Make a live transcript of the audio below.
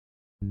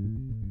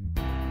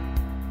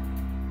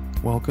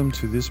Welcome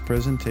to this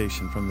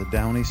presentation from the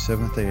Downey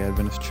Seventh-day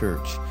Adventist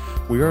Church.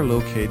 We are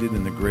located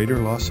in the greater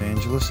Los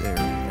Angeles area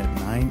at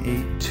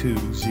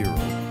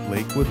 9820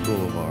 Lakewood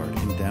Boulevard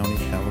in Downey,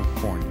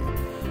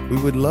 California. We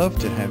would love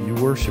to have you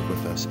worship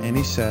with us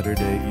any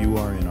Saturday you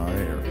are in our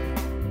area.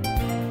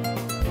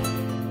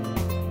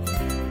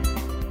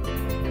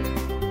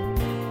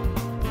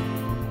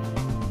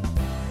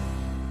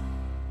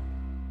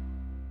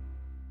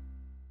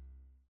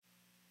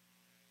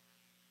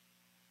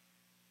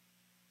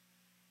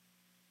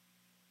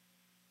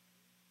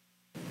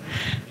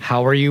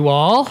 How are you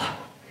all?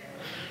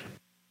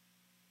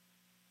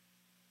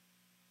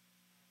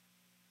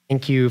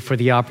 Thank you for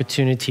the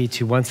opportunity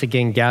to once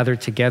again gather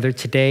together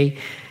today.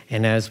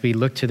 And as we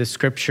look to the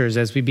scriptures,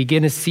 as we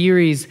begin a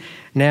series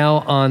now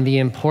on the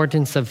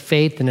importance of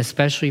faith, and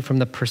especially from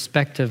the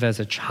perspective as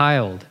a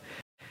child,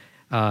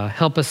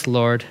 help us,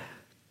 Lord,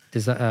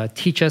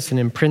 teach us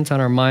and imprint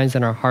on our minds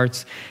and our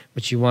hearts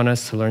what you want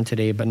us to learn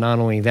today. But not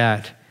only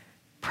that,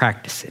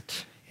 practice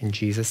it. In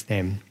Jesus'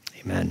 name,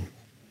 amen.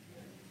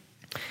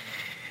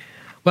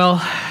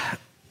 Well,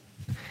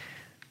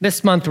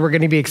 this month we're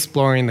going to be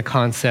exploring the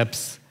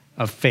concepts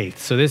of faith.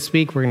 So this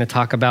week we're going to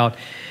talk about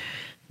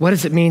what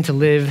does it mean to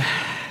live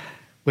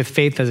with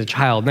faith as a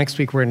child. Next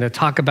week we're going to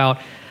talk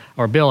about,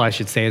 or Bill, I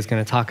should say, is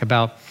going to talk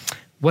about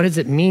what does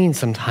it mean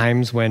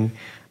sometimes when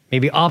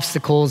maybe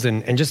obstacles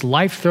and just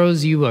life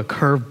throws you a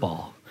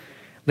curveball.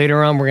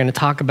 Later on we're going to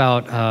talk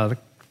about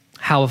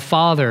how a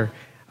father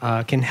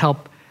can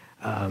help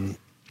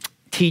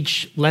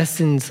teach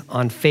lessons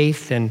on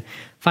faith. And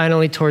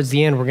finally, towards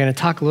the end, we're going to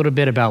talk a little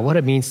bit about what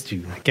it means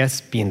to, I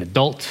guess, be an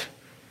adult,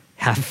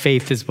 have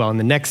faith as well. And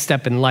the next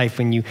step in life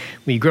when you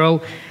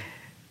grow,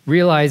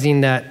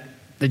 realizing that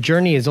the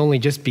journey is only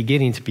just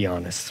beginning, to be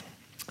honest.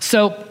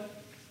 So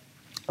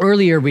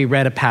earlier we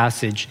read a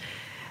passage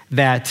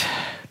that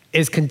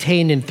is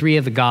contained in 3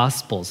 of the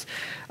Gospels.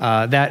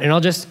 And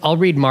I'll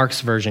read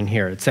Mark's version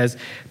here. It says,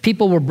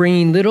 people were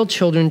bringing little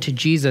children to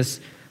Jesus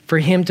for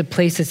him to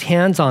place his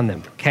hands on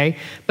them, okay?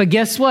 But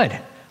guess what?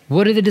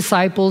 What do the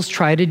disciples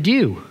try to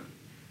do?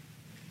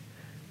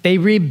 They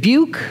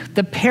rebuke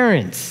the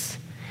parents.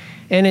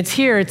 And it's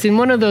in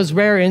one of those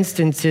rare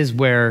instances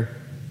where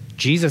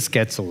Jesus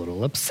gets a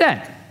little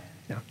upset.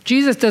 Now,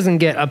 Jesus doesn't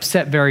get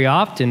upset very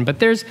often, but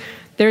there's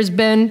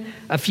been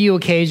a few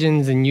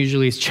occasions, and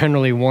usually it's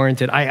generally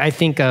warranted. I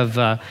think of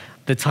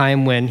the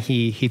time when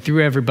he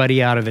threw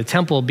everybody out of the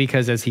temple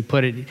because, as he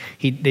put it,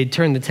 they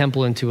turned the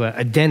temple into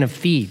a den of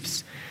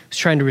thieves. He was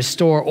trying to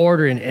restore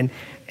order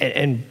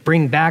and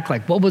bring back,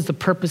 what was the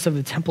purpose of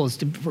the temple? Is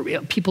for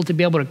people to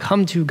be able to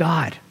come to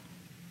God.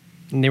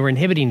 And they were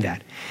inhibiting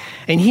that.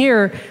 And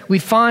here we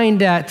find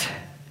that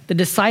the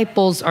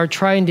disciples are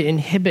trying to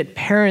inhibit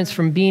parents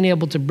from being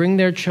able to bring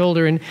their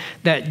children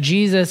that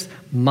Jesus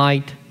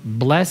might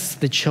bless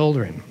the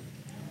children.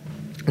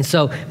 And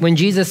so when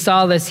Jesus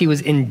saw this, he was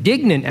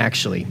indignant,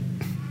 actually.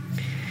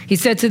 He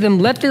said to them,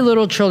 "Let the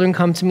little children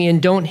come to me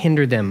and don't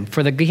hinder them,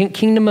 for the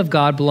kingdom of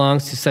God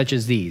belongs to such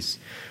as these.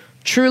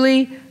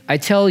 Truly, I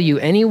tell you,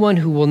 anyone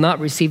who will not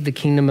receive the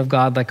kingdom of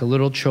God like a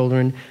little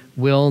children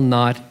will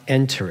not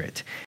enter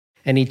it."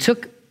 And he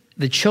took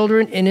the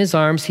children in his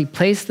arms, he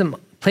placed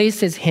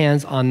his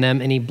hands on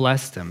them, and he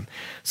blessed them.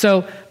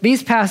 So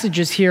these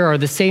passages here are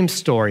the same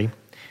story.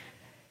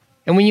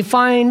 And when you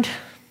find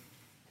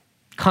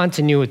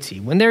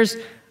continuity,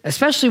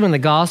 especially when the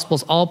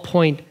Gospels all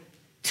point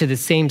to the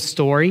same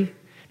story.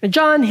 Now,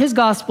 John, his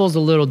gospel is a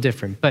little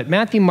different, but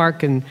Matthew,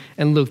 Mark, and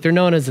Luke, they're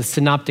known as the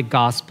synoptic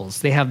gospels.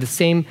 They have the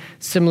same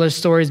similar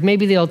stories.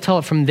 Maybe they'll tell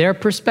it from their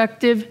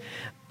perspective,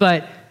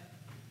 but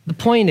the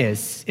point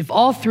is, if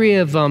all 3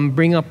 of them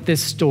bring up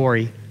this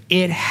story,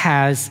 it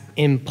has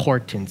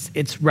importance.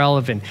 It's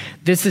relevant.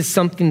 This is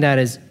something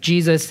that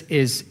Jesus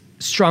is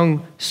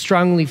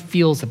strongly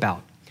feels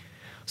about.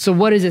 So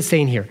what is it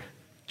saying here?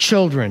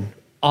 Children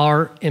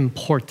are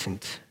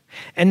important.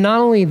 And not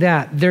only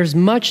that, there's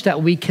much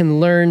that we can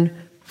learn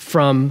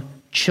from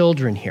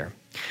children here.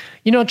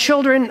 You know,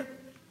 children,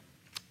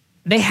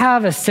 they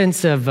have a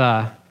sense of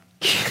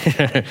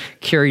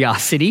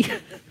curiosity.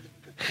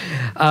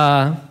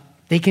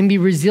 They can be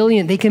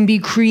resilient. They can be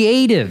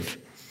creative.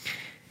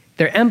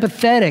 They're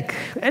empathetic.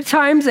 At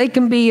times, they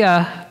can be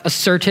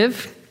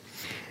assertive.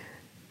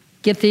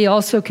 Yet they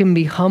also can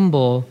be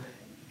humble,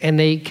 and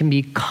they can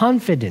be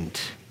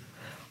confident.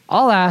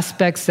 All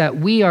aspects that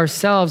we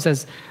ourselves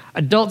as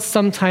adults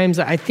sometimes,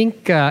 I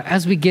think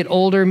as we get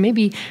older,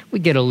 maybe we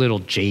get a little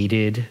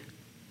jaded.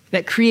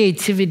 That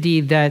creativity,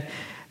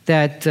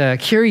 that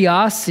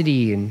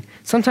curiosity, and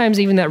sometimes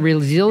even that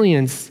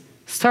resilience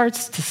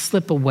starts to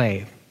slip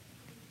away.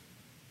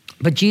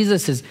 But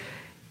Jesus is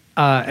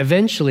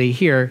eventually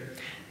here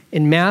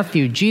in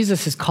Matthew,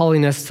 Jesus is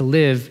calling us to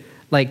live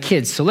like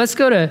kids. So let's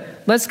go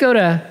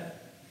to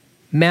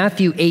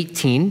Matthew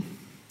 18.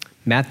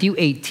 Matthew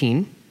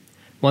 18.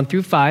 1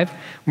 through 5.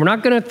 We're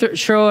not going to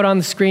show it on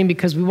the screen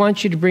because we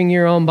want you to bring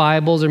your own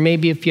Bibles, or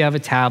maybe if you have a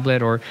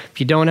tablet or if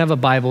you don't have a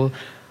Bible,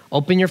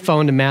 open your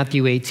phone to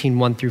Matthew 18,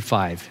 1 through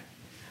 5.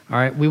 All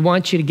right, we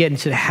want you to get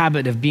into the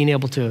habit of being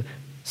able to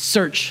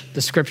search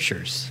the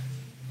scriptures.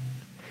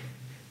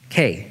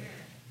 Okay,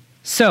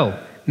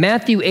 so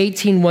Matthew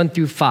 18, 1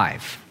 through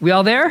 5. We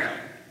all there?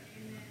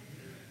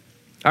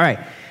 All right,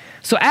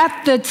 so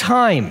at the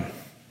time,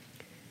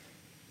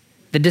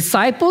 the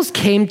disciples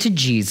came to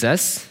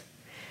Jesus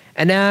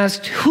and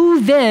asked, "Who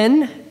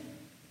then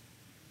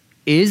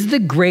is the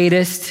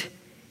greatest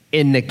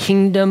in the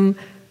kingdom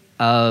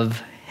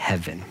of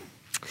heaven?"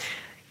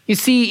 You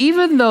see,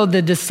 even though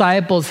the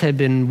disciples had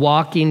been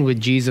walking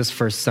with Jesus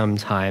for some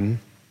time,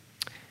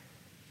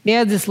 they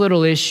had this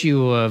little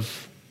issue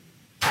of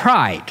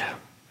pride.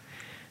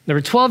 There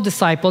were 12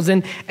 disciples,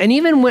 and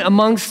even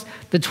amongst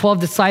the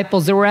 12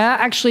 disciples, there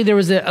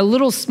was a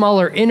little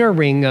smaller inner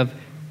ring of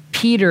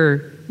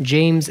Peter,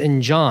 James,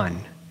 and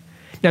John.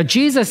 Now,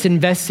 Jesus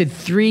invested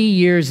 3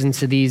 years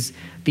into these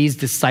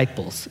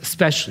disciples,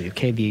 especially,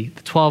 the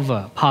 12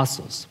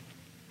 apostles.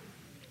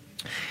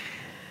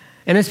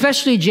 And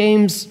especially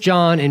James,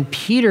 John, and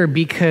Peter,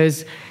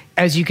 because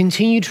as you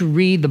continue to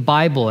read the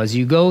Bible, as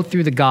you go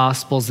through the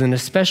Gospels, and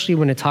especially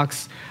when it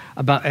talks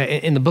about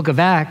in the book of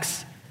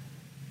Acts,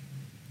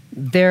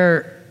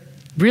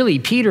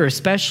 Peter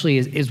especially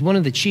is one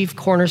of the chief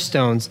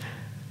cornerstones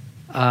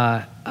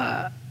to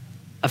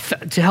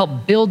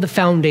help build the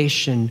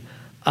foundation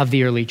of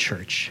the early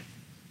church.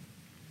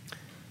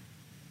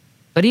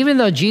 But even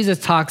though Jesus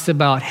talks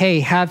about, hey,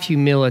 have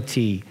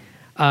humility,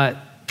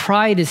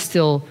 pride is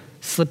still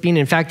slipping.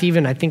 In fact,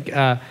 even I think,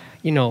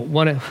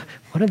 one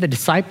of the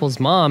disciples'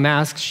 mom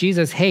asks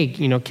Jesus, "Hey,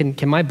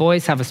 can my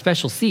boys have a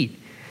special seat?"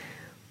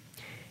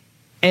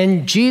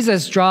 And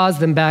Jesus draws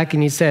them back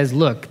and he says,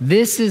 "Look,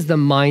 this is the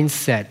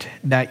mindset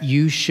that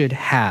you should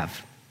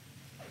have."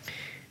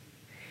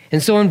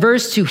 And so in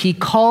verse 2, he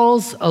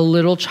calls a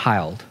little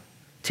child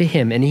to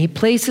him and he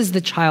places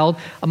the child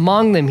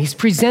among them. He's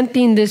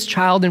presenting this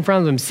child in front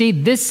of them. See,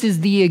 this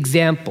is the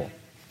example.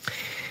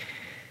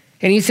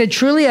 And he said,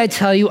 "Truly I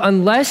tell you,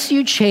 unless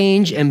you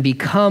change and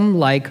become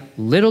like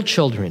little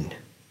children,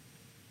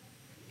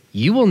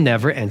 you will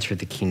never enter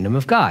the kingdom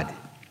of God.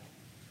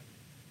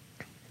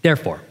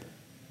 Therefore,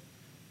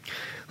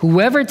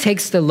 whoever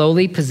takes the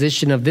lowly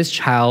position of this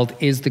child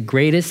is the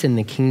greatest in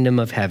the kingdom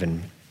of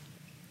heaven.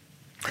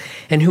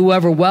 And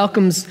whoever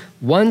welcomes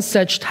one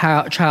such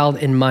child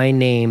in my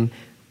name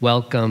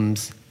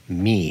welcomes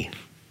me."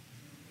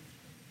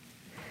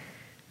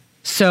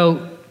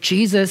 So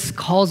Jesus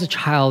calls a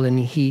child and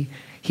he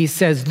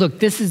says, "Look,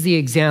 this is the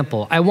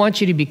example. I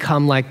want you to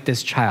become like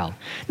this child."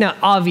 Now,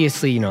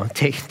 obviously,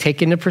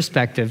 take into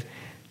perspective,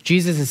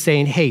 Jesus is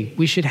saying, hey,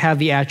 we should have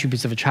the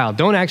attributes of a child.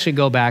 Don't actually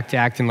go back to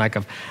acting like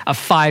a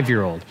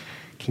 5-year-old.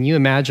 Can you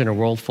imagine a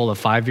world full of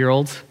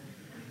 5-year-olds?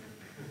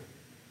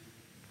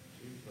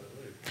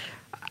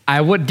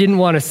 I didn't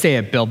want to say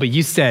it, Bill, but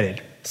you said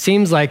it.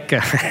 Seems like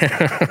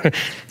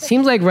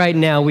right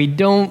now we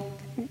don't,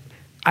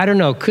 I don't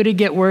know, could it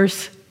get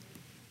worse?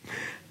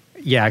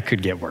 Yeah, it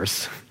could get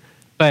worse.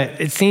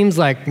 But it seems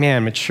like,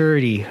 man,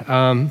 maturity.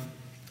 I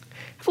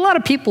have a lot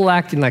of people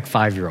acting like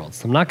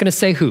 5-year-olds. I'm not going to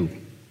say who,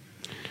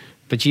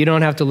 but you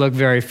don't have to look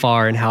very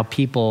far in how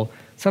people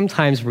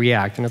sometimes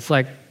react. And it's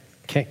like,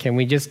 can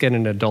we just get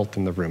an adult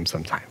in the room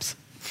sometimes?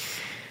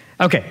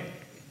 Okay.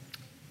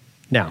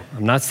 Now,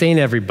 I'm not saying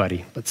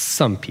everybody, but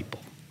some people.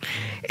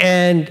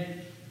 And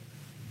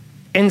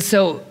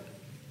so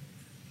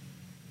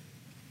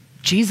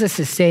Jesus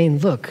is saying,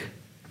 look,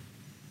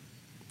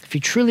 if you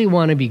truly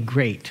want to be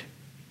great,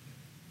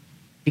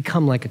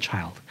 become like a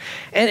child.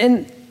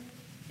 And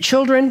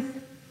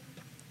children,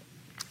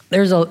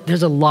 there's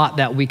a lot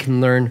that we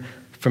can learn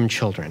from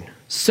children.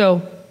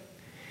 So,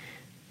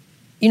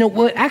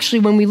 actually,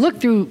 when we look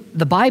through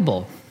the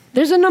Bible,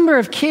 there's a number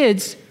of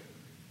kids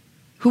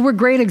who were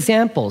great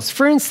examples.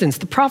 For instance,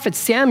 the prophet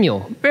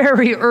Samuel,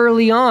 very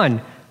early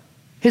on,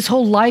 his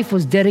whole life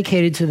was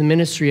dedicated to the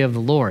ministry of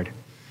the Lord.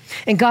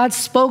 And God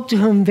spoke to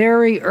him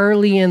very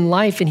early in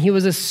life, and he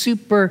was a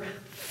super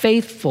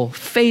faithful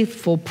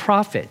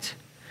prophet.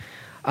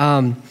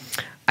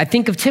 I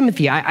think of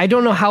Timothy. I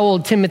don't know how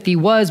old Timothy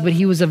was, but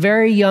he was a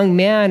very young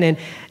man,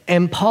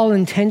 and Paul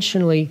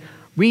intentionally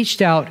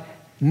reached out,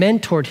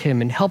 mentored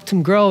him, and helped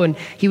him grow, and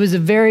he was a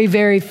very,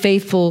 very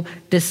faithful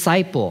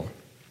disciple.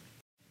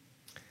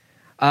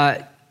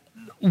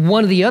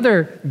 One of the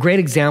other great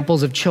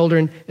examples of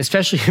children,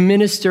 especially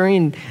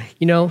ministering,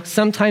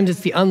 sometimes it's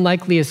the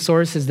unlikeliest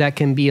sources that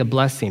can be a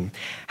blessing.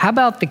 How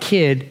about the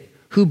kid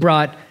who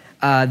brought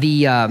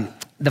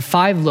the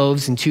 5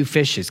 loaves and 2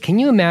 fishes? Can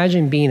you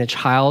imagine being a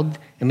child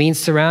and being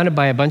surrounded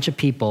by a bunch of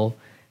people,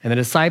 and the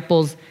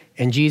disciples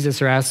and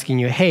Jesus are asking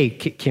you, hey,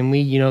 can we,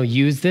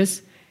 use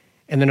this?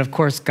 And then, of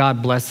course,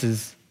 God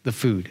blesses the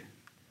food.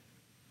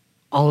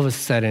 All of a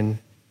sudden,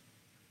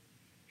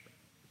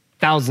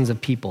 thousands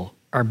of people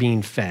are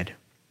being fed.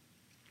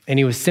 And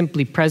he was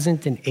simply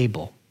present and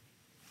able.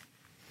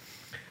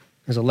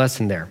 There's a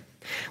lesson there.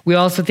 We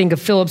also think of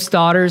Philip's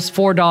daughters,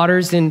 4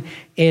 daughters in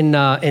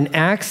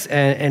Acts,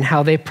 and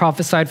how they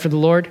prophesied for the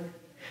Lord.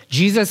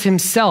 Jesus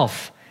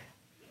himself,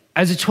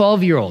 as a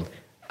 12-year-old,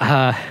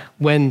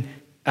 when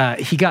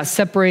he got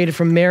separated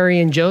from Mary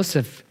and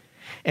Joseph.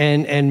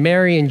 And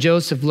Mary and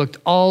Joseph looked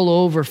all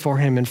over for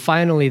him. And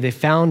finally, they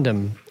found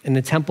him in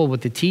the temple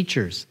with the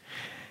teachers.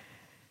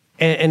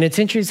 And it's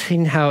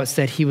interesting how it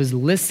said he was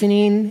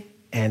listening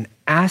and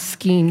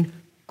asking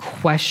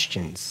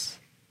questions.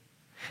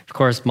 Of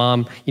course,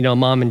 mom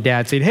and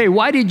dad said, "Hey,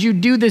 why did you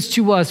do this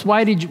to us?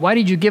 Why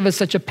did you give us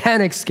such a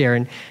panic scare?"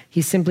 And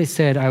he simply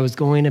said, "I was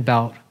going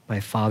about my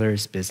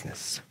Father's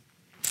business."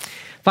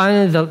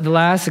 Finally, the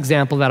last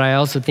example that I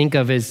also think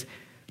of is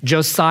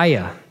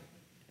Josiah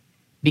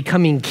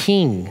becoming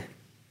king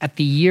at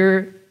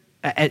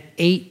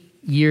 8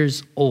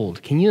 years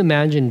old. Can you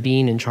imagine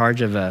being in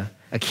charge of a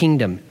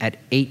kingdom at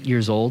 8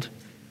 years old?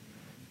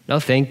 No,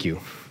 thank you.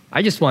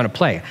 I just want to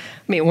play. I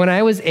mean, when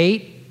I was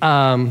 8,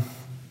 I'm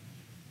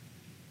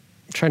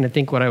trying to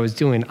think what I was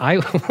doing. I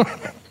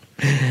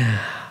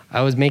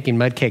was making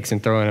mud cakes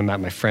and throwing them at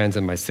my friends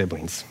and my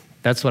siblings.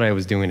 That's what I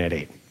was doing at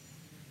 8.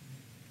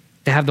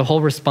 To have the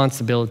whole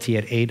responsibility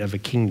at 8 of a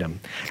kingdom.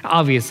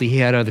 Obviously, he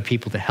had other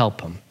people to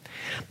help him.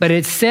 But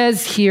it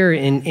says here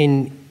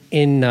in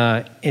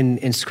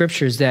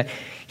scriptures that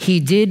he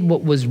did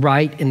what was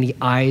right in the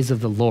eyes of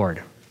the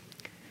Lord.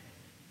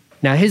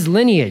 Now, his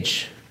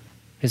lineage,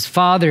 his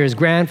father, his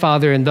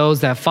grandfather, and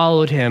those that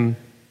followed him,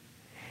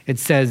 it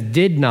says,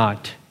 did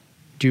not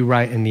do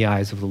right in the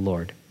eyes of the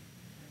Lord.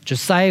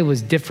 Josiah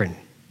was different.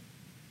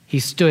 He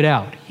stood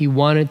out. He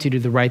wanted to do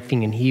the right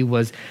thing, and he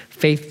was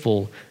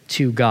faithful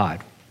to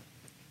God.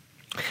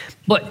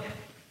 But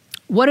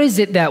what is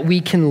it that we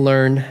can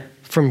learn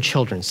from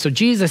children? So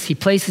Jesus, he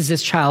places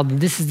this child, and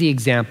this is the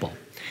example.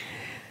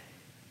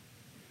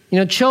 You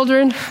know,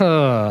 children,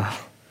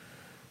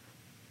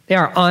 they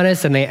are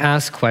honest and they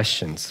ask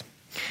questions.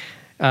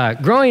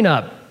 Growing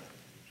up,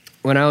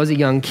 when I was a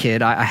young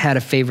kid, I had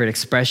a favorite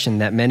expression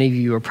that many of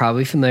you are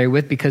probably familiar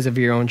with because of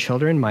your own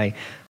children. My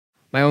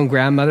own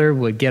grandmother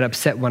would get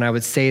upset when I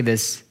would say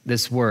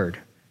this word.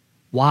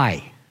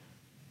 Why?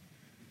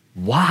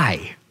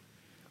 Why?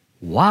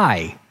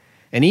 Why?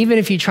 And even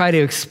if you try to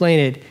explain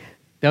it,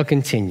 they'll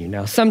continue.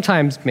 Now,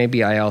 sometimes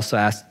maybe I also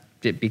asked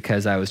it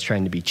because I was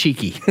trying to be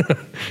cheeky.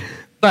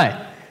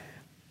 But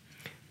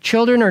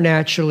children are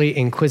naturally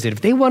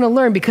inquisitive. They want to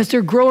learn because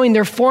they're growing,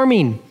 they're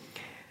forming.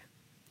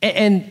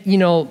 And you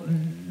know,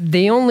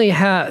 they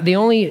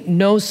only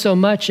know so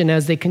much, and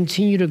as they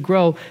continue to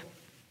grow,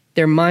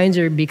 their minds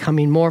are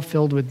becoming more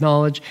filled with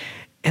knowledge,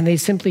 and they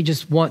simply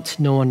just want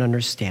to know and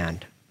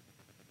understand.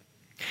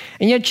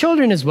 And yet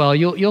children as well,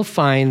 you'll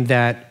find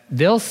that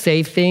they'll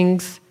say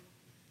things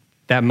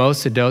that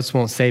most adults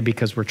won't say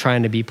because we're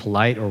trying to be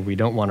polite or we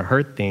don't want to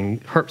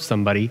hurt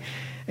somebody.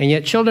 And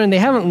yet children, they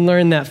haven't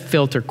learned that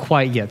filter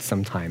quite yet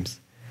sometimes.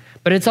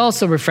 But it's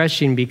also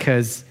refreshing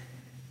because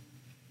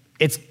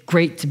it's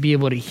great to be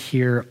able to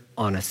hear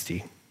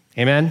honesty.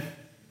 Amen?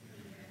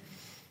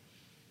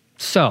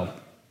 So,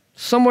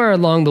 somewhere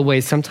along the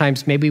way,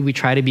 sometimes maybe we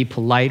try to be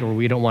polite or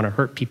we don't want to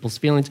hurt people's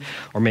feelings,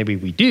 or maybe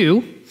we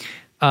do,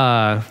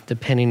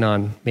 depending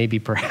on maybe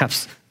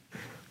perhaps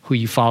who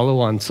you follow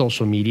on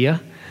social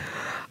media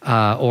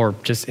or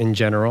just in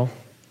general.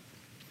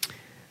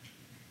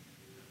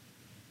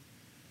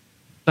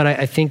 But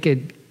I think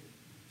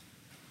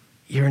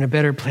you're in a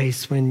better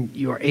place when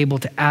you are able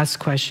to ask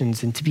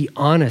questions and to be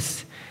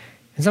honest.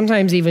 And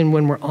sometimes even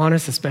when we're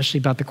honest, especially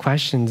about the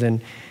questions, and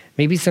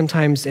maybe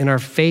sometimes in our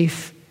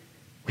faith,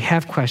 we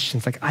have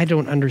questions like, I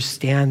don't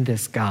understand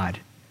this, God.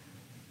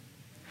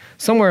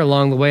 Somewhere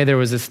along the way, there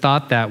was this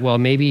thought that, well,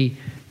 maybe,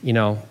 you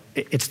know,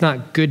 it's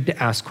not good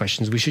to ask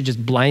questions. We should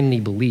just blindly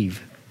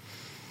believe.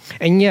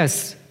 And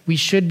yes, we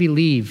should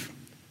believe.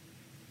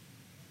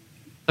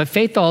 But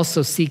faith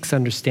also seeks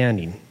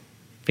understanding.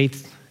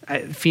 Faith,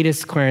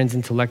 Fides quaerens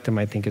intellectum,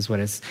 I think is what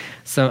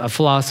a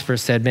philosopher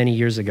said many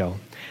years ago.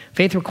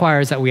 Faith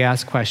requires that we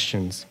ask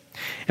questions.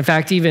 In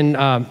fact, even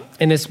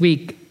in this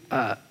week,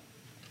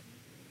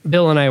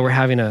 Bill and I were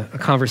having a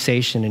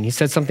conversation, and he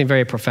said something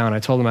very profound. I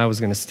told him I was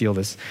going to steal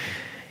this.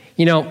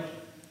 You know,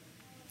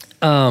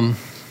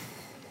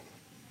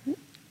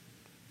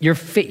 your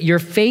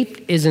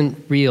faith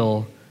isn't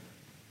real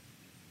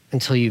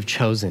until you've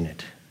chosen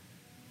it.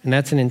 And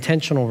that's an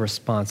intentional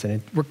response, and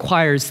it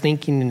requires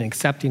thinking and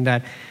accepting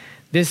that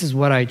this is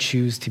what I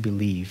choose to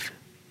believe.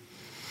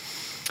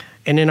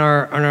 And on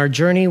our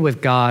journey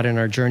with God and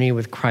our journey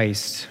with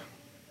Christ,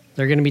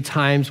 there are going to be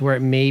times where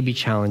it may be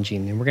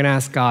challenging, and we're going to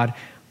ask God,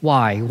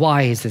 why?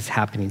 Why is this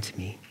happening to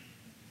me?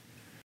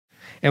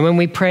 And when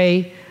we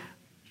pray,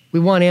 we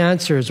want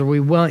answers or we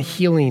want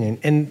healing,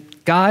 and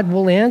God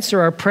will answer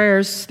our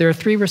prayers. There are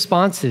 3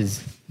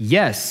 responses.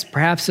 Yes,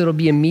 perhaps it'll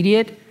be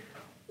immediate,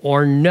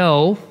 or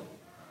no,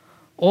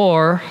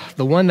 or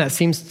the one that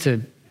seems to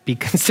be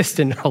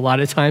consistent a lot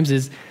of times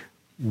is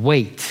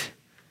wait.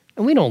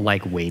 And we don't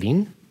like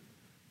waiting.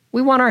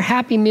 We want our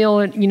happy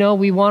meal, you know,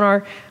 we want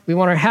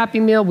our happy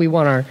meal, we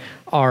want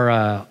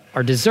our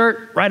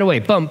dessert right away,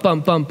 bum,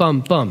 bum, bum,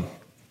 bum, bum.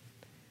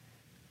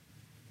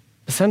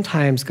 But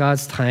sometimes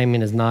God's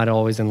timing is not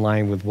always in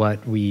line with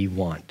what we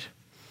want.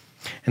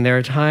 And there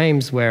are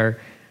times where,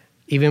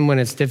 even when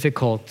it's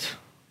difficult,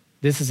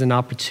 This is an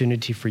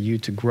opportunity for you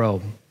to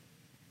grow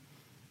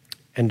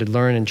and to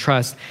learn and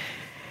trust.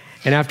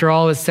 And after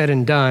all is said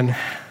and done,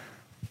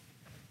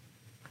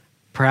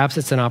 perhaps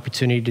it's an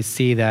opportunity to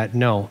see that,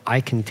 no,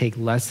 I can take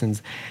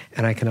lessons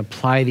and I can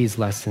apply these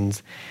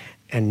lessons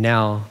and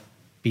now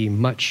be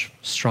much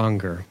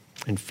stronger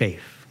in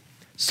faith.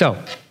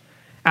 So,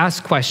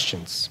 ask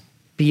questions.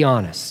 Be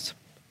honest.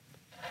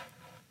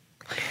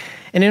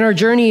 And in our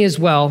journey as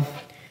well,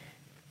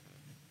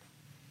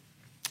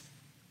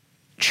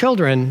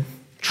 children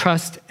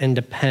trust and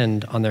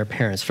depend on their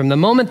parents. From the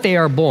moment they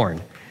are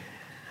born,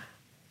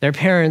 their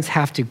parents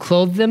have to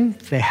clothe them,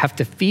 they have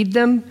to feed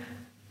them,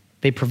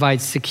 they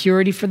provide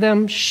security for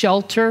them,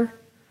 shelter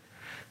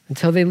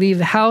until they leave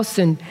the house,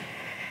 and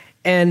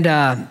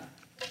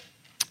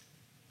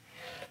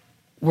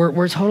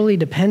we're totally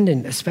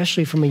dependent,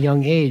 especially from a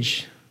young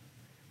age.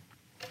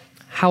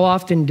 How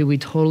often do we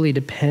totally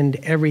depend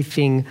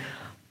everything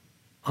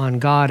on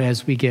God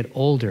as we get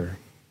older?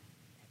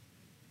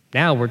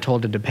 Now we're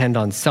told to depend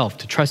on self,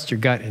 to trust your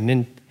gut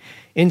and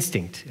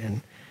instinct.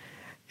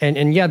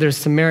 And yeah, there's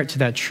some merit to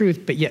that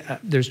truth, but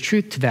yet there's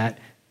truth to that.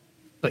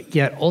 But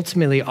yet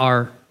ultimately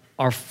our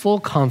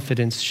full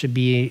confidence should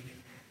be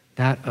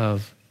that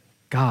of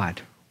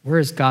God. Where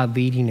is God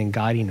leading and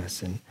guiding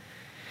us? And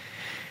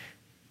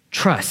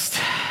trust.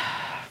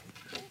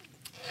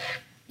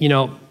 You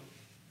know,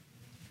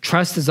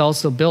 trust is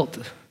also built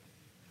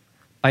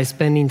by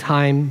spending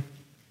time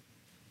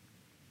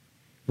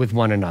with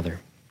one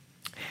another.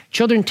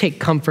 Children take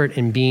comfort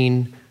in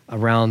being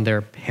around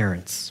their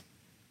parents.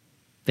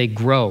 They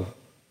grow.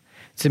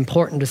 It's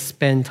important to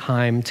spend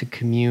time to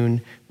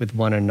commune with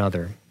one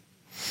another.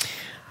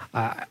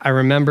 I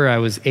remember I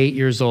was 8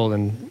 years old,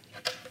 and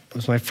it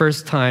was my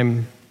first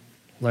time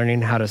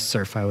learning how to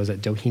surf. I was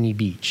at Doheny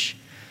Beach.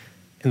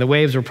 And the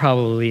waves were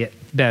probably at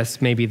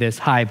best maybe this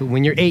high, but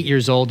when you're 8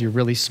 years old, you're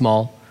really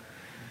small.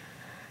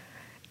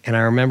 And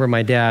I remember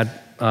my dad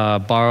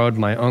borrowed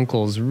my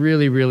uncle's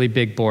really, really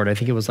big board. I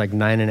think it was like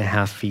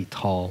 9.5 feet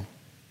tall.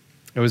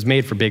 It was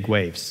made for big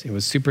waves. It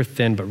was super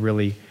thin, but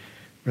really,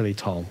 really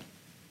tall.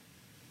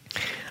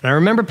 And I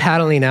remember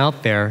paddling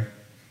out there,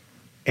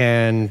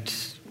 and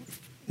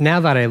now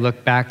that I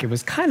look back, it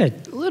was kind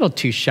of a little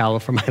too shallow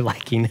for my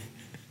liking.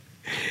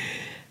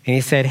 And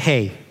he said,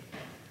 hey,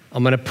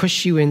 I'm going to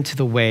push you into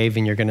the wave,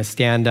 and you're going to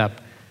stand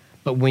up.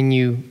 But when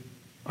you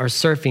are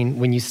surfing,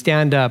 when you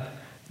stand up,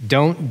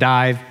 don't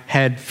dive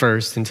head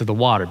first into the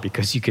water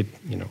because you could,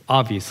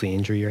 obviously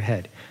injure your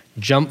head.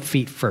 Jump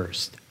feet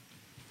first.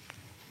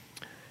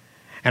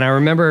 And I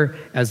remember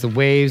as the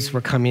waves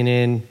were coming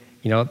in,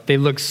 they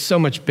looked so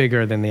much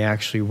bigger than they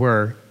actually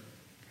were.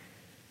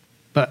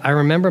 But I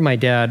remember my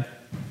dad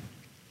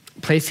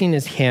placing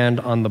his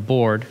hand on the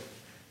board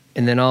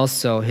and then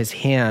also his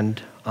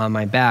hand on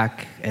my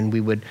back, and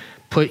we would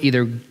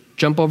either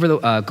jump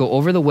over go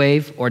over the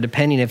wave, or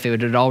depending if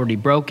it had already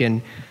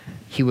broken,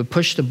 he would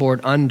push the board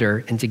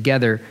under, and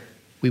together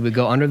we would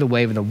go under the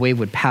wave and the wave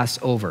would pass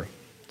over.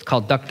 It's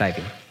called duck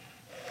diving.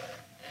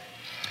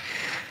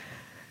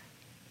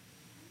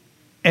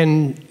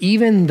 And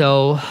even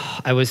though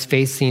I was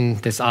facing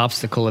this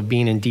obstacle of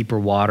being in deeper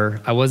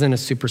water, I wasn't a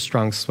super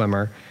strong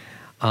swimmer.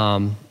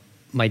 I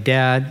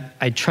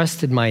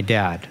trusted my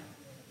dad.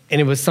 And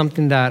it was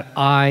something that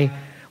I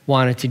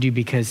wanted to do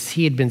because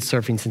he had been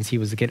surfing since he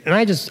was a kid. And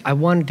I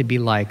wanted to be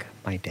like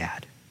my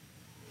dad.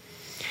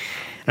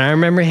 And I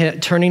remember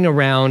turning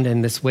around,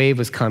 and this wave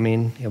was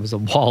coming. It was a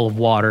wall of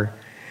water.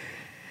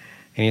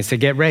 And he said,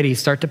 get ready,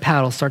 start to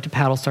paddle, start to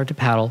paddle, start to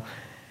paddle.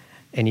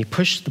 And he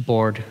pushed the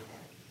board.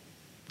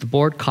 The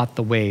board caught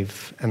the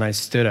wave, and I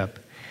stood up.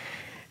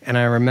 And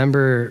I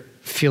remember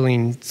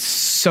feeling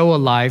so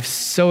alive,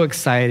 so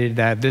excited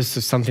that this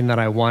was something that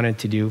I wanted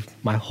to do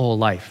my whole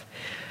life.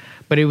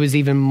 But it was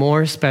even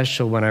more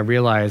special when I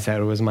realized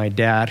that it was my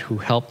dad who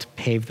helped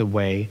pave the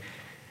way,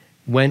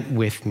 went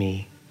with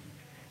me,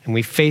 and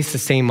we faced the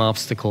same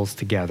obstacles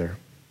together.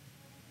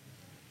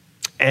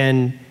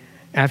 And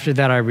after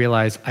that, I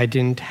realized I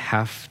didn't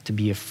have to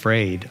be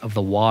afraid of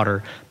the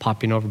water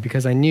popping over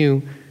because I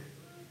knew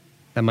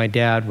that my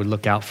dad would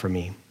look out for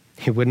me.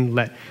 He wouldn't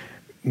let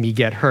me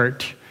get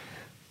hurt,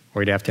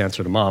 or he'd have to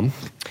answer to mom.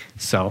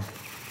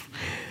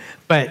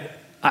 But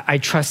I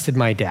trusted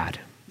my dad.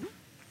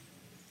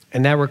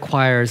 And that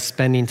requires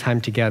spending time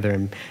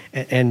together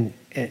and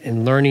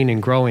learning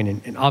and growing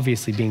and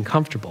obviously being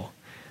comfortable.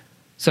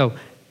 So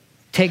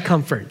take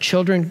comfort.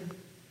 Children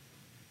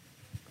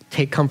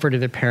take comfort of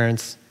their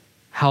parents.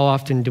 How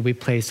often do we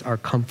place our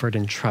comfort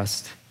and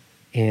trust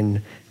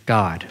in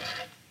God?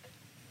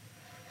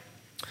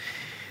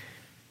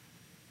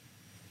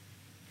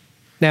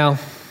 Now,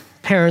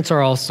 parents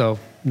are also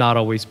not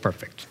always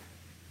perfect.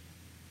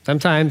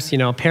 Sometimes,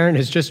 a parent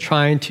is just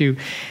trying to,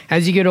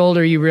 as you get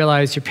older, you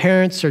realize your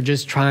parents are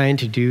just trying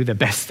to do the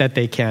best that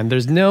they can.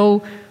 There's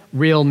no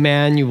real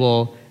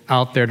manual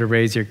out there to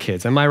raise your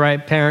kids. Am I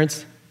right,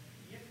 parents?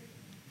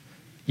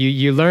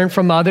 You learn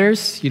from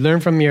others, you learn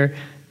from your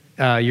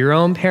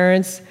own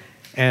parents,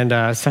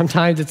 and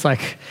sometimes it's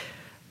like,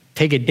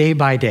 take it day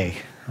by day.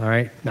 all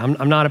right? Now,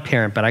 I'm not a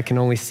parent, but I can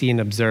only see and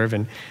observe.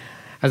 And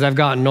as I've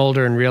gotten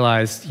older and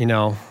realized,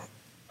 the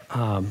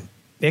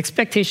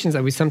expectations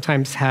that we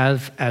sometimes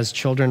have as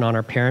children on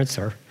our parents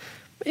are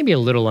maybe a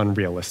little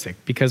unrealistic,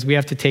 because we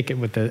have to take it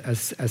with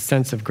a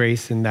sense of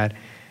grace in that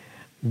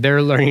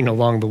they're learning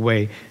along the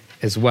way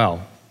as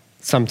well,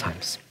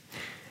 sometimes.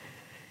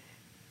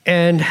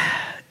 And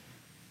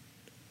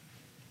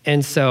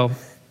so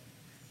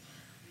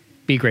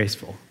be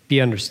graceful, be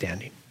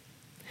understanding.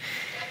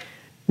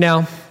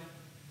 Now,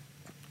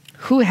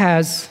 who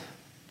has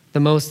the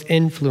most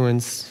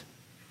influence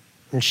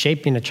in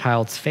shaping a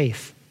child's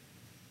faith?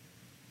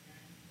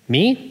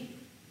 Me?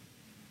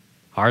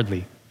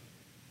 Hardly.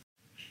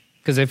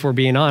 Because if we're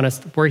being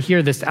honest, we're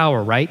here this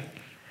hour, right?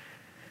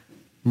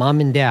 Mom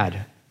and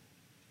dad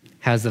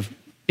has the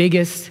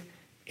biggest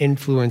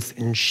influence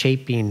in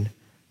shaping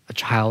a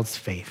child's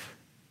faith.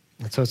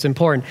 And so it's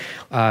important.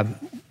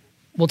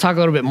 We'll talk a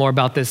little bit more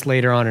about this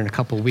later on in a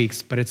couple of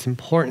weeks, but it's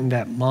important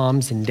that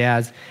moms and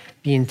dads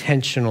be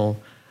intentional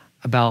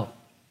about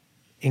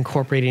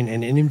incorporating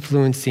and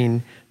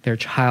influencing their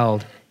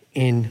child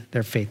in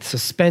their faith. So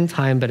spend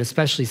time, but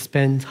especially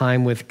spend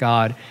time with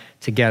God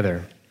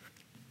together.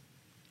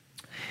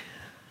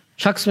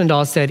 Chuck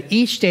Swindoll said,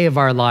 each day of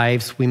our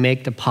lives, we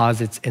make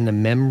deposits in the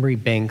memory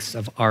banks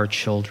of our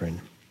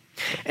children.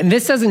 And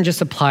this doesn't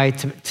just apply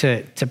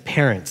to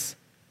parents,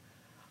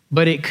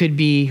 but it could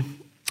be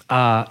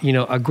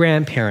a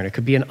grandparent, it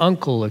could be an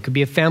uncle, it could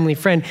be a family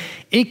friend,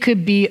 it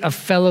could be a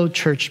fellow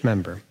church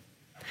member.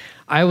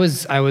 I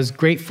was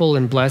grateful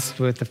and blessed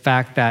with the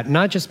fact that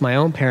not just my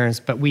own parents,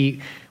 but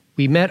we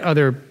met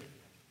other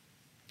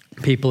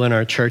people in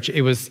our church.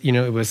 It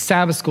was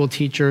Sabbath school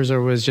teachers, or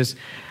it was just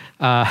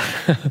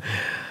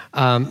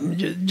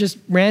just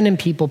random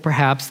people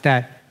perhaps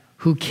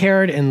who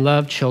cared and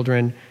loved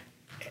children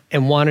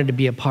and wanted to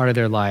be a part of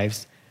their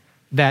lives,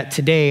 that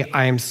today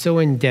I am so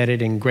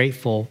indebted and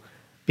grateful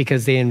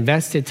because they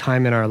invested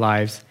time in our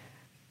lives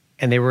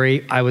and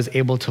I was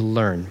able to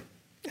learn.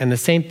 And the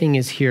same thing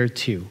is here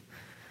too.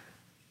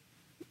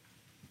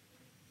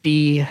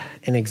 Be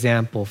an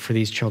example for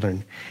these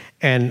children.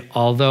 And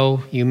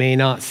although you may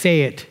not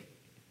say it,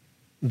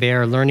 they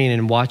are learning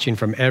and watching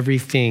from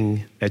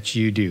everything that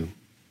you do.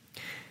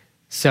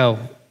 So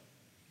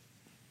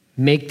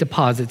make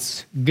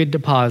deposits, good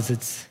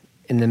deposits,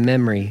 in the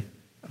memory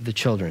of the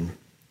children.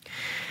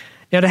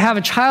 Now, to have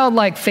a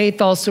childlike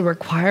faith also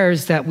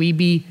requires that we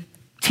be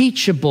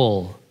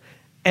teachable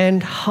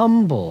and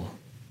humble,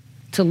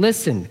 to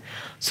listen.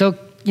 So,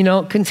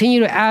 continue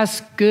to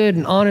ask good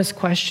and honest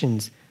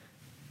questions,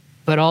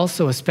 but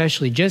also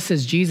especially, just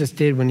as Jesus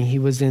did when he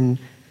was in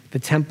the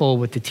temple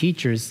with the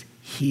teachers,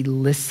 he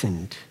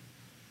listened.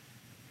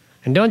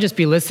 And don't just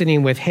be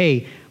listening with,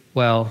 hey,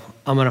 well,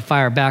 I'm going to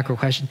fire back a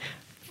question.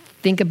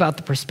 Think about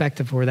the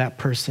perspective where that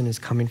person is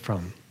coming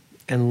from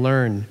and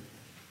learn.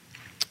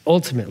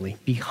 Ultimately,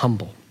 be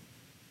humble.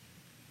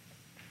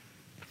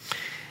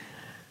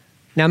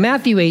 Now,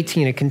 Matthew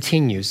 18, it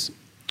continues.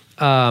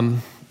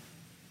 Sorry,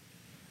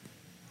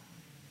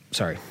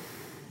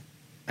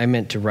 I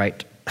meant to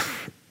write.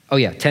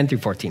 10 through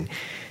 14.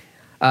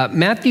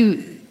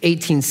 Matthew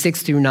 18,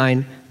 6 through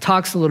 9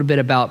 talks a little bit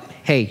about,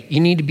 hey, you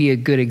need to be a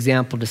good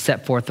example to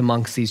set forth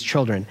amongst these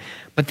children.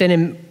 But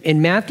then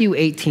in Matthew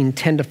 18,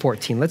 10 to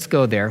 14, let's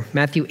go there.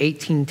 Matthew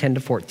 18, 10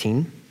 to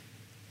 14.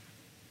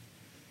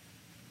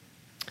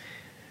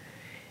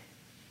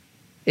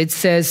 It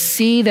says,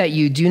 see that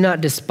you do not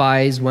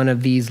despise one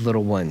of these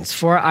little ones,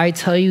 for I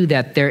tell you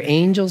that their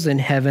angels in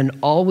heaven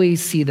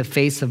always see the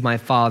face of my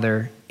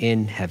Father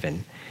in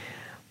heaven.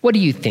 What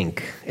do you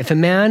think? If a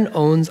man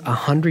owns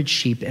 100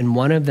 sheep and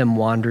one of them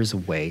wanders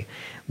away,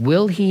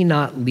 will he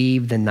not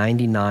leave the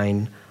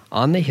 99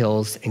 on the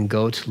hills and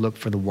go to look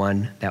for the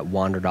one that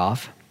wandered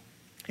off?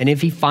 And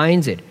if he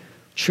finds it,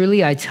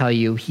 truly I tell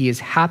you, he is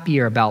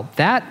happier about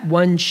that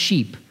one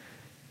sheep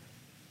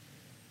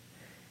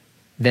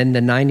than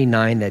the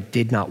 99 that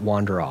did not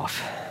wander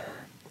off.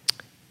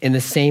 In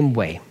the same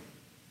way,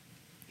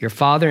 your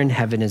Father in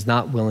heaven is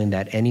not willing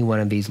that any one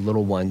of these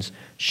little ones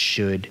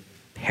should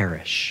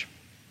perish.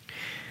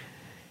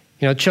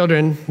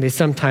 Children, they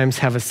sometimes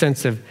have a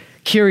sense of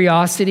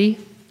curiosity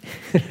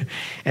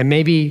and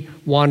maybe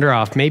wander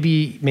off.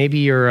 Maybe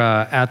you're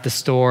at the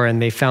store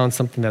and they found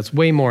something that's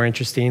way more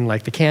interesting,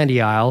 like the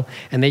candy aisle,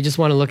 and they just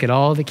want to look at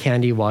all the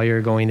candy while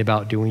you're going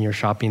about doing your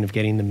shopping of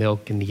getting the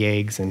milk and the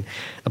eggs and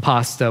the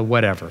pasta,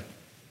 whatever.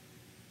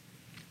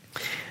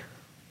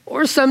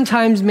 Or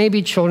sometimes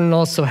maybe children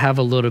also have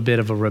a little bit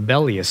of a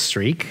rebellious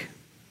streak.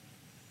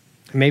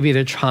 Maybe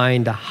they're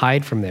trying to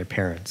hide from their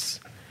parents,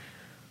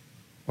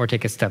 or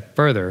take a step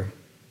further,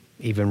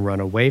 even run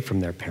away from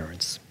their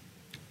parents.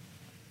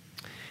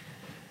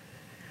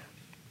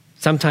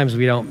 Sometimes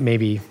we don't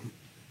maybe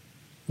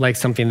like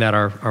something that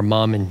our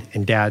mom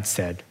and dad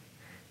said.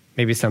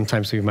 Maybe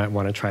sometimes we might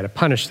want to try to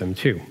punish them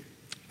too.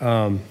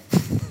 When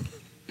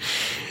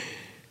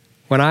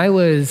I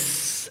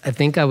was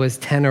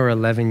 10 or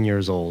 11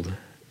 years old,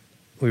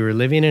 we were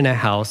living in a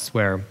house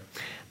where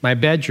my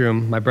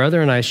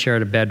brother and I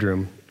shared a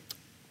bedroom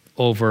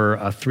over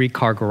a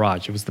 3-car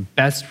garage. It was the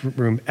best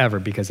room ever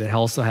because it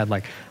also had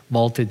like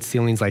vaulted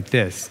ceilings like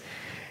this.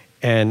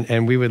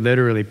 And we would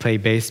literally play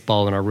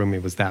baseball in our room.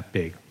 It was that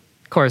big.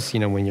 Of course,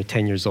 when you're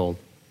 10 years old,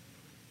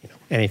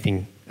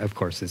 anything, of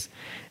course, is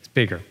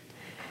bigger.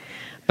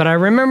 But I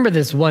remember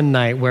this one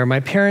night where my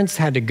parents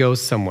had to go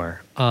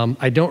somewhere.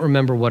 I don't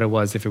remember what it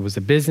was, if it was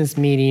a business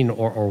meeting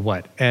or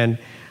what. And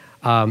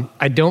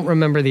I don't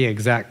remember the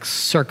exact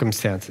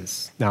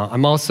circumstances. Now,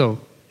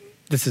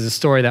 this is a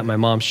story that my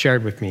mom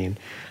shared with me, and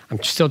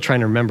I'm still trying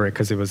to remember it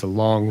because it was a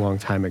long, long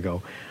time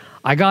ago.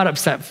 I got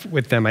upset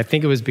with them. I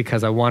think it was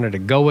because I wanted to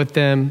go with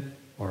them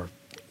or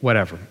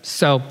whatever.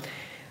 So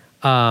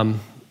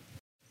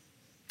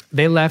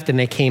they left and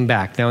they came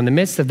back. Now, in the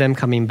midst of them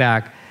coming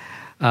back,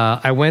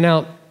 I went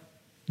out.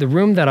 The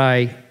room that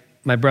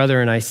my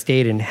brother and I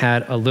stayed in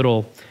had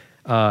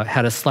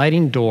had a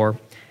sliding door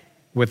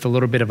with a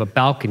little bit of a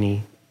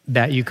balcony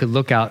that you could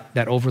look out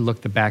that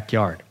overlooked the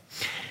backyard.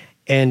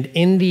 And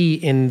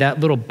in that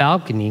little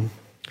balcony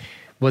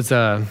was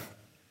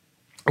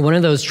one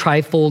of those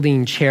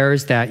tri-folding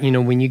chairs that,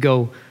 when you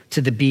go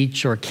to the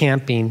beach or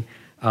camping,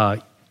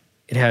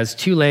 it has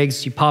 2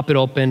 legs. You pop it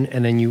open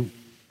and then you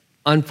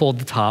unfold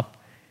the top,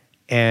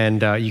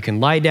 and you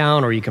can lie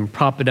down or you can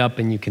prop it up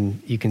and you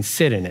can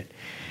sit in it.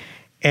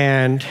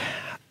 And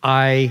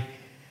I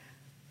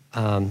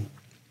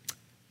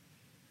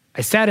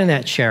sat in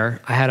that chair.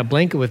 I had a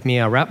blanket with me.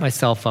 I wrapped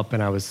myself up,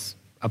 and I was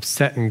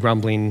upset and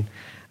grumbling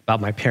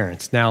about my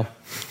parents. Now,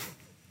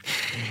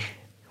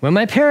 when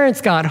my parents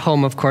got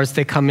home, of course,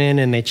 they come in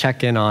and they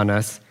check in on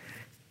us,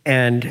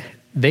 and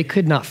they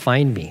could not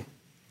find me.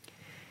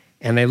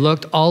 And they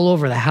looked all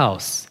over the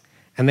house,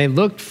 and they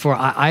looked for,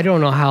 I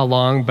don't know how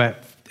long,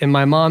 but in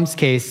my mom's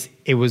case,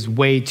 it was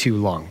way too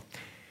long.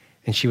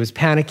 And she was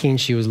panicking.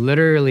 She was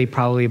literally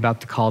probably about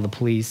to call the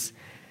police.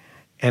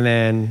 And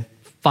then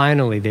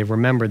finally, they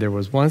remembered there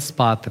was one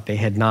spot that they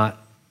had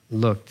not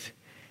looked.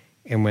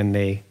 And when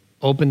they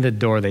opened the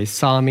door, they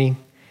saw me, and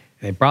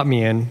they brought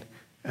me in.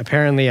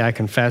 Apparently, I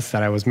confessed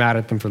that I was mad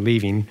at them for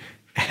leaving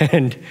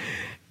and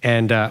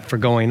for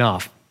going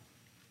off.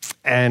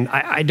 And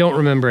I don't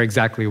remember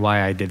exactly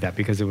why I did that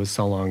because it was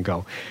so long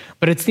ago.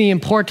 But it's the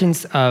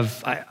importance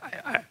of,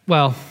 I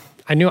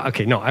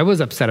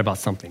was upset about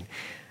something.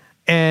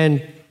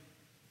 And,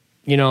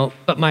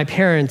 but my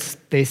parents,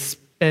 they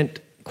spent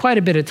quite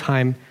a bit of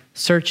time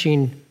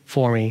searching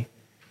for me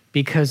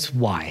because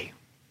why?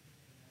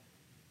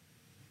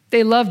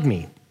 They loved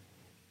me.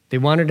 They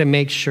wanted to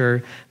make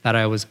sure that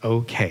I was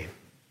okay.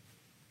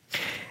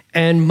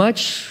 And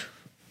much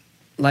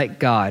like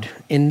God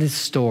in this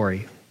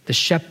story, the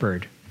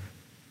shepherd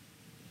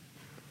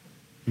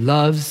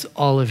loves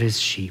all of his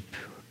sheep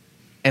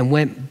and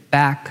went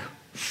back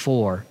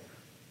for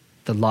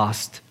the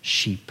lost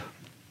sheep.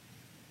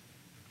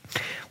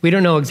 We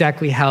don't know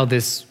exactly how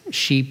this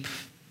sheep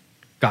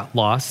got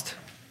lost.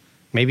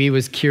 Maybe he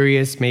was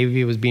curious, maybe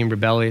he was being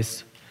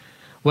rebellious.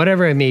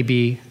 Whatever it may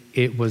be,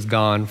 it was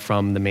gone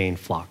from the main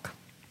flock.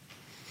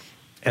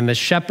 And the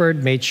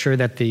shepherd made sure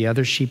that the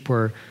other sheep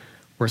were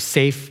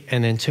safe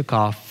and then took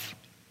off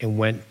and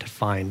went to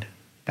find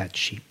that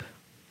sheep.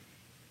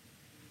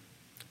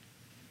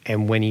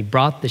 And when he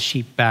brought the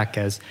sheep back,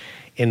 as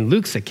in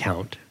Luke's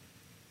account,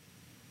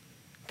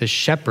 the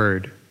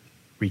shepherd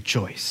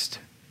rejoiced.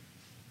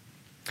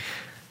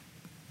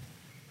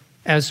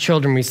 As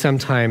children, we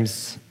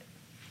sometimes,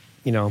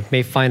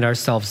 may find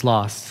ourselves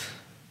lost,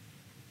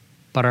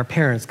 but our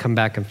parents come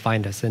back and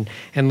find us. And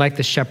like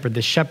the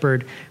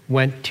shepherd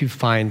went to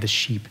find the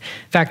sheep.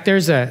 In fact,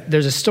 there's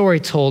a story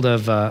told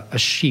of a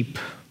sheep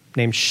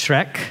named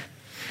Shrek,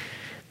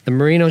 the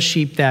merino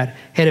sheep that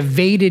had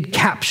evaded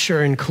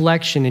capture and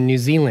collection in New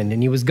Zealand,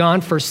 and he was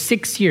gone for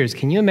 6 years.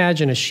 Can you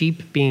imagine a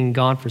sheep being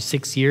gone for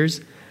 6 years?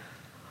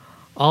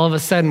 All of a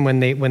sudden, when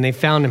they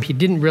found him, he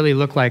didn't really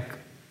look like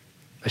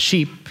a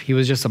sheep. He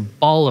was just a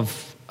ball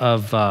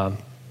of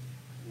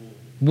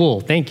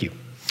wool. Thank you.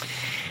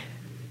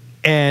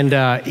 And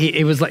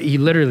it was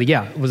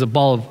a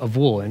ball of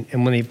wool.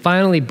 And when they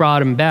finally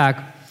brought him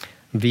back,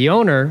 the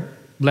owner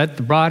let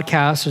the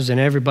broadcasters and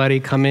everybody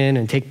come in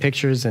and take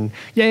pictures, and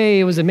yay,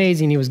 it was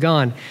amazing, he was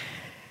gone.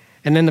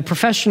 And then the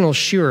professional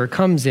shearer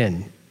comes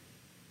in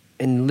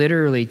and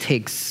literally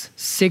takes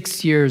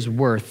 6 years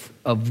worth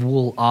of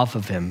wool off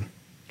of him.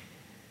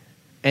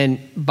 And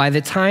by the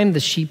time the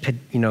sheep had,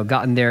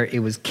 gotten there, it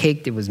was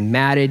caked, it was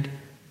matted,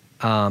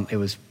 it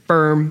was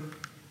firm.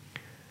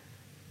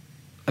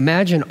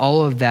 Imagine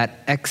all of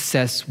that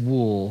excess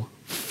wool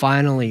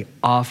finally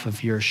off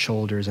of your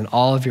shoulders and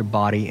all of your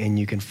body, and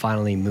you can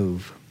finally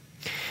move.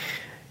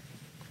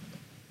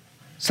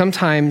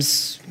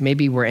 Sometimes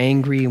maybe we're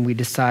angry and we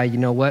decide,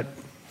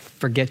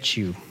 forget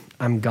you,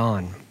 I'm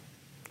gone.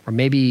 Or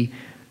maybe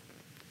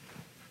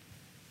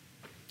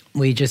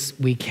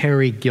we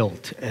carry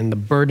guilt, and the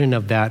burden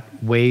of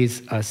that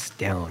weighs us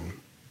down.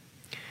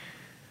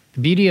 The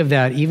beauty of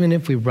that, even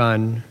if we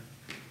run,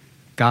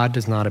 God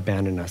does not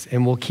abandon us,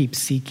 and we'll keep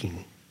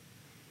seeking.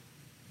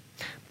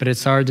 But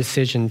it's our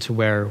decision to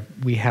where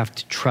we have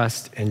to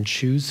trust and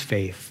choose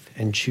faith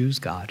and choose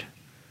God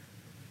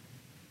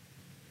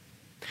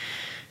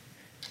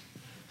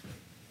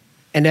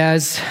And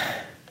as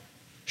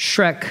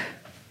Shrek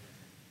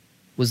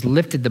was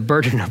lifted the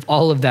burden of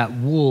all of that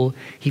wool,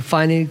 he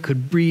finally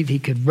could breathe, he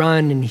could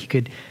run, and he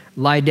could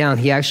lie down.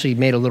 He actually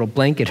made a little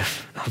blanket a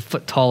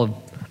foot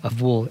tall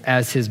of wool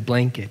as his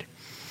blanket.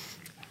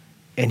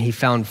 And he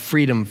found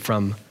freedom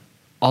from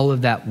all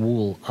of that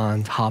wool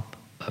on top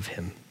of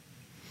him.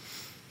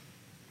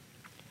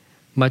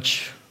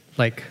 Much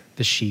like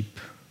the sheep,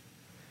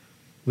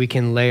 we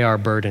can lay our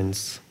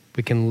burdens,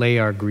 we can lay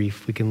our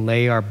grief, we can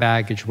lay our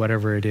baggage,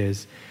 whatever it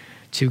is,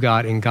 to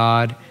God, and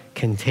God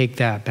can take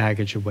that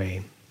baggage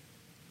away.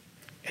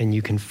 And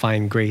you can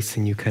find grace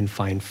and you can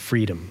find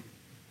freedom.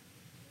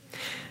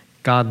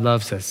 God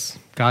loves us.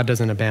 God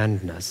doesn't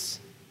abandon us.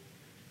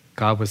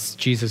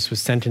 Jesus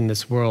was sent in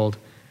this world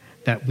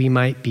that we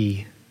might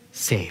be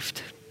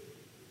saved.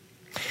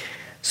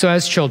 So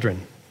as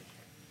children,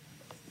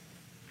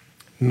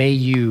 may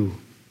you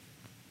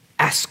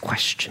ask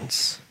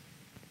questions.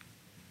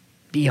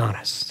 Be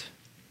honest.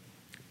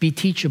 Be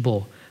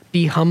teachable.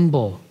 Be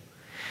humble.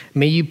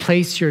 May you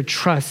place your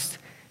trust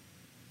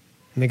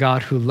in the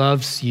God who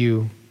loves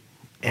you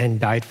and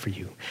died for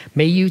you.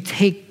 May you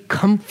take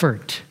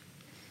comfort.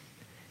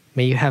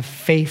 May you have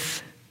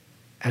faith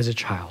as a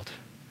child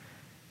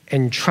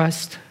and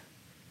trust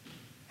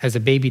as a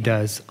baby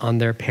does on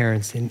their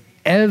parents in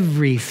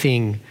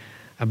everything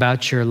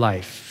about your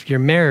life, your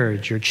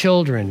marriage, your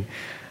children,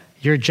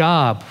 your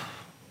job,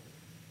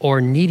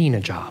 or needing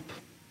a job.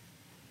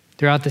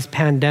 Throughout this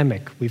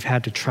pandemic, we've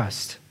had to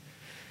trust.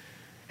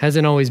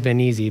 Hasn't always been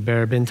easy. There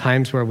have been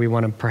times where we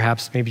want to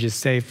perhaps maybe just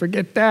say,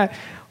 forget that,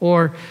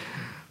 or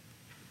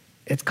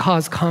it's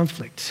caused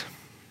conflict.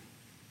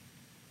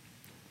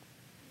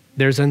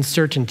 There's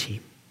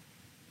uncertainty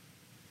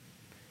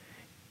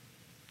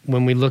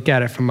when we look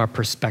at it from our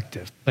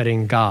perspective, but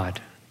in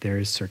God, there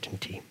is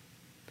certainty.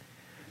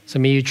 So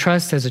may you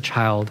trust as a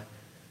child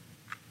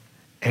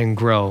and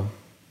grow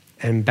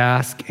and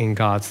bask in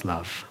God's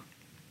love.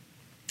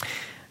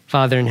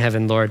 Father in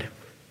heaven, Lord,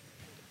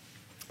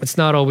 it's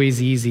not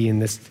always easy in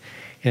this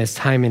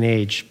time and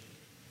age,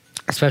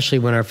 especially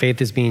when our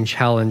faith is being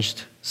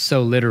challenged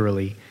so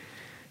literally,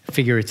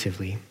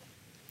 figuratively.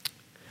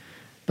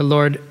 But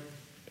Lord,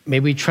 may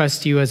we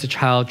trust you as a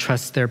child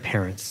trusts their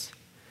parents.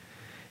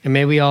 And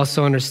may we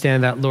also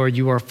understand that, Lord,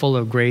 you are full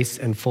of grace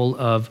and full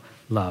of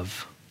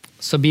love.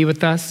 So be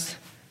with us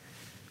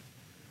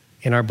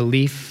in our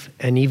belief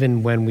and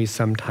even when we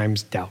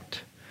sometimes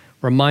doubt.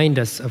 Remind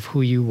us of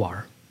who you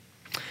are.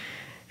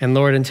 And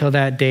Lord, until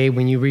that day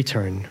when you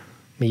return,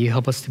 may you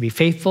help us to be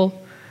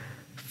faithful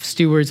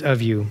stewards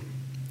of you,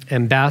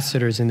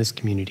 ambassadors in this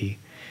community,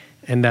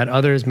 and that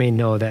others may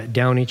know that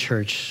Downey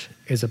Church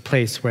is a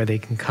place where they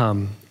can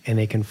come and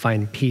they can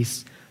find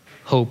peace,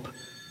 hope,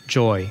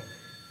 joy,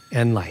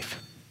 and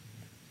life.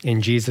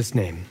 In Jesus'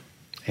 name,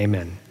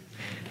 amen.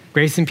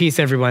 Grace and peace,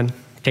 everyone.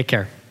 Take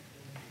care.